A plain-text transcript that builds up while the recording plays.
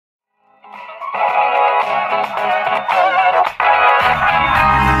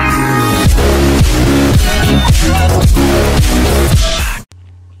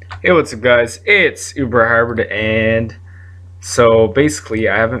Hey, what's up, guys? It's Uber Hybrid, and so basically,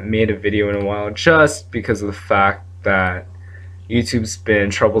 I haven't made a video in a while just because of the fact that YouTube's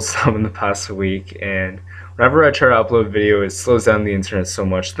been troublesome in the past week, and whenever I try to upload a video, it slows down the internet so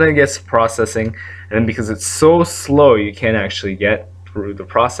much. Then it gets to processing, and then because it's so slow, you can't actually get through the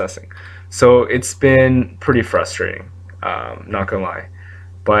processing. So it's been pretty frustrating, not gonna lie.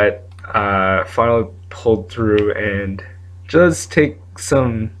 But finally pulled through, and just take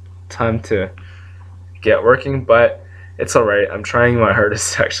some time to get working, but it's all right. I'm trying my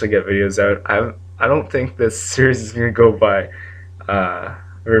hardest to actually get videos out. I don't think this series is gonna go by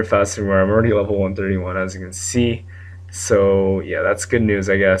very fast anymore. I'm already level 131, as you can see. So yeah, that's good news,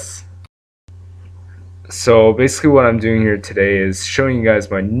 I guess. So basically what I'm doing here today is showing you guys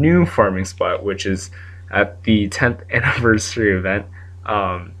my new farming spot, which is at the 10th anniversary event.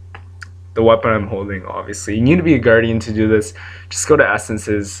 The weapon I'm holding, obviously. You need to be a guardian to do this. Just go to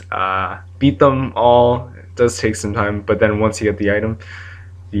essences, beat them all. It does take some time, but then once you get the item,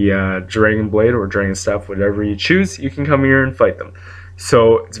 the dragon blade or dragon staff, whatever you choose, you can come here and fight them.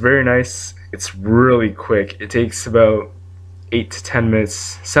 So it's very nice. It's really quick. It takes about 8 to 10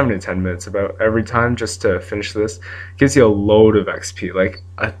 minutes, 7 to 10 minutes about every time just to finish this. It gives you a load of XP, like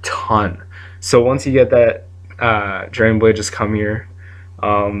a ton. So once you get that dragon blade, just come here.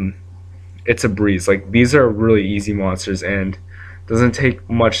 It's a breeze. Like, these are really easy monsters and doesn't take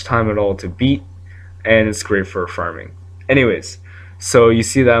much time at all to beat, and it's great for farming. Anyways, so you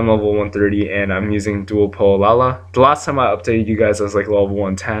see that I'm level 130 and I'm using dual pole Lala. The last time I updated you guys I was like level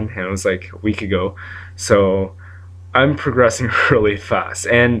 110, and it was like a week ago. So I'm progressing really fast,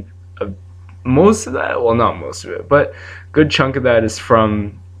 and most of that, well, not most of it, but a good chunk of that is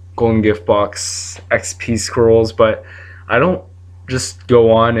from golden gift box XP scrolls. But I don't just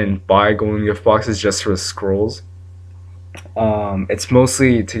go on and buy golden gift boxes just for the scrolls. It's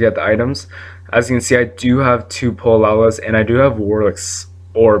mostly to get the items. As you can see, I do have 2 Polalas, and I do have Warlick's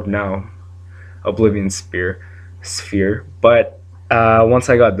orb now, Oblivion sphere. But once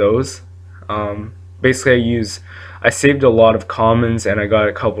I got those, basically I saved a lot of commons, and I got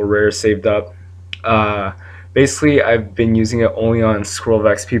a couple rares saved up. Basically I've been using it only on scroll of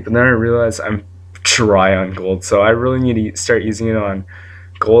XP, but then I realized I'm dry on gold, so I really need to start using it on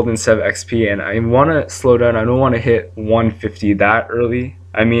gold instead of XP. And I want to slow down. I don't want to hit 150 that early.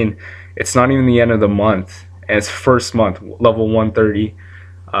 I mean, it's not even the end of the month, and it's first month, level 130,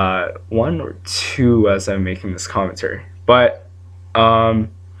 1 or 2 as I'm making this commentary. But yeah,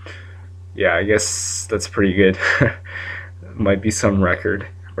 I guess that's pretty good. Might be some record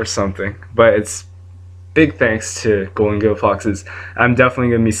or something, but it's big thanks to golden gift boxes. I'm definitely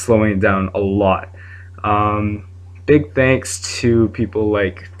going to be slowing it down a lot. Big thanks to people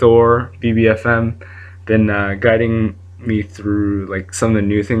like Thor, BBFM, been guiding me through like some of the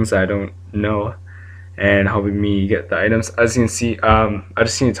new things I don't know and helping me get the items. As you can see, I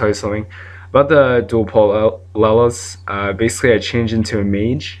just need to tell you something about the dual pole Lelas. Basically I changed into a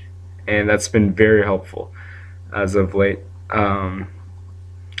mage, and that's been very helpful as of late.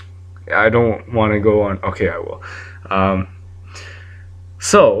 I don't want to go on. Okay, I will.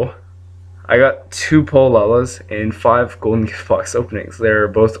 So I got 2 Polalas and 5 golden gift box openings. They're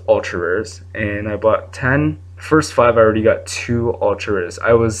both ultra rares, and I bought 10. First 5 I already got 2 ultra rares.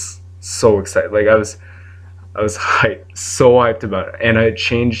 I was so excited. Like, I was hyped, so hyped about it, and I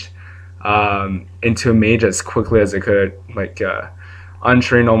changed into a mage as quickly as I could. Like,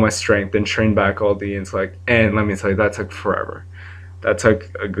 untrain all my strength and train back all the intellect, and let me tell you, that took forever. That took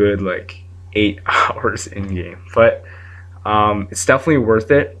a good like 8 hours in game, but it's definitely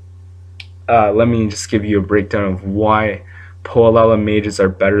worth it. Let me just give you a breakdown of why Poalala mages are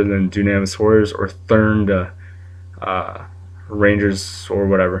better than Dunamis warriors or Thurnda rangers or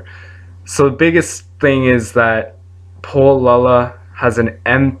whatever. So the biggest thing is that Poalala has an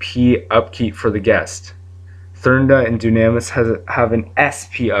MP upkeep for the guest. Thurnda and Dunamis have an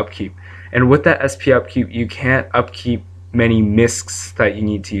SP upkeep, and with that SP upkeep, you can't upkeep many miscs that you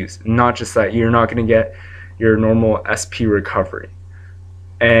need to use. Not just that, you're not going to get your normal SP recovery,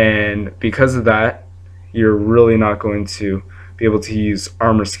 and because of that, you're really not going to be able to use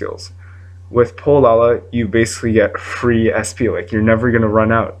armor skills. With Polala, you basically get free SP. Like, you're never going to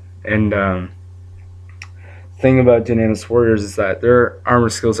run out. And thing about Dunamis warriors is that their armor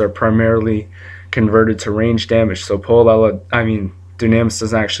skills are primarily converted to range damage. So Polala, I mean, Dunamis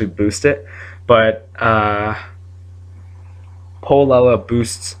doesn't actually boost it, but Polala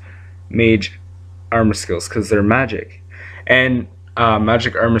boosts mage armor skills because they're magic, and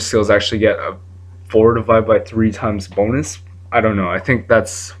magic armor skills actually get a 4 divided by 3 times bonus. I don't know, I think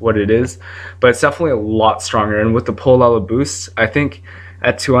that's what it is, but it's definitely a lot stronger. And with the Polala boosts, I think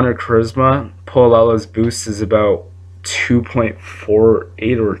At 200 charisma, Polala's boost is about 2.48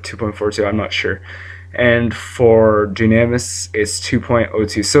 or 2.42, I'm not sure. And for Dunamis, it's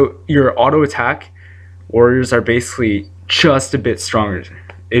 2.02. So your auto attack warriors are basically just a bit stronger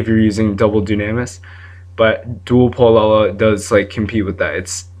if you're using double Dunamis, but dual Polala does like compete with that.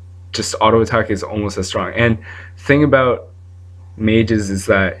 It's just auto attack is almost as strong. And thing about mages is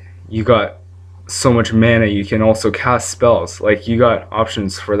that you got so much mana, you can also cast spells. Like you got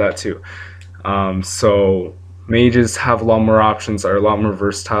options for that too. So mages have a lot more options, are a lot more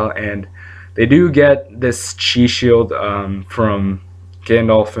versatile, and they do get this chi shield from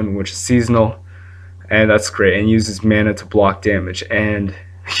Gandalfin, which is seasonal, and that's great, and uses mana to block damage, and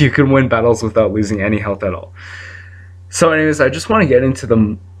you can win battles without losing any health at all. So anyways, I just want to get into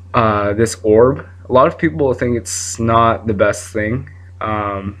the this orb. A lot of people think it's not the best thing.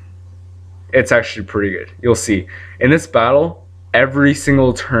 It's actually pretty good. You'll see. In this battle, every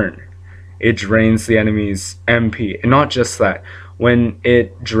single turn, it drains the enemy's MP. And not just that. When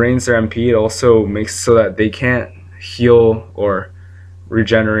it drains their MP, it also makes so that they can't heal or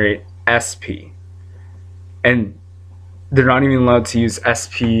regenerate SP. And they're not even allowed to use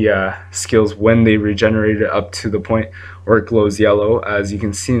SP skills when they regenerate it up to the point where it glows yellow, as you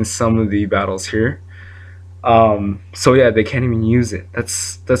can see in some of the battles here. So yeah, they can't even use it.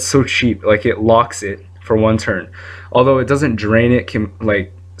 That's so cheap. Like it locks it for one turn, although it doesn't drain it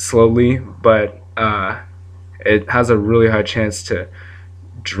like slowly, but it has a really high chance to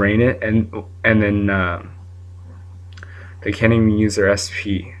drain it, and then they can't even use their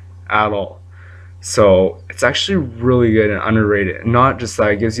SP at all. So it's actually really good and underrated. Not just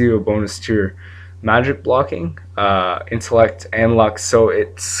that, it gives you a bonus to your magic blocking, intellect, and luck. So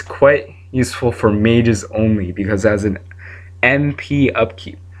it's quite useful for mages only because it has an MP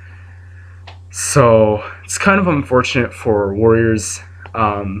upkeep. So it's kind of unfortunate for warriors.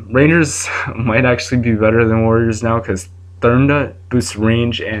 Rangers might actually be better than warriors now because Thernda boosts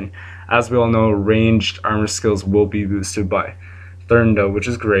range, and as we all know, ranged armor skills will be boosted by Thernda, which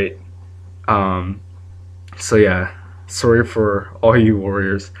is great. So yeah, sorry for all you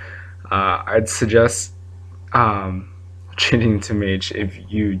warriors. I'd suggest changing to mage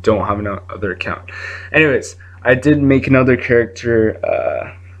if you don't have another account. Anyways, I did make another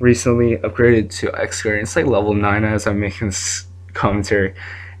character recently, upgraded to X Guardian. It's like level 9 as I'm making this commentary,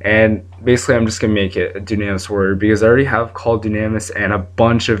 and basically I'm just gonna make it a Dunamis warrior because I already have called Dunamis and a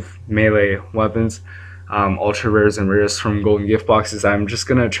bunch of melee weapons, ultra rares and rares from golden gift boxes. I'm just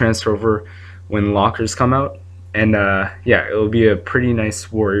gonna transfer over when lockers come out, and yeah, it'll be a pretty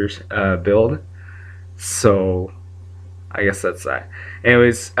nice warrior build. So I guess that's that.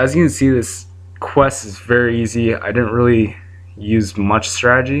 Anyways, as you can see, this quest is very easy. I didn't really use much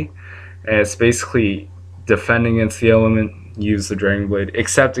strategy, and it's basically defend against the element, use the Dragon Blade,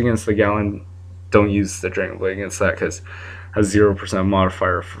 except against the Gallon. Don't use the Dragon Blade against that because it has 0%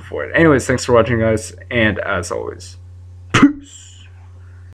 modifier for Void. Anyways, thanks for watching, guys, and as always,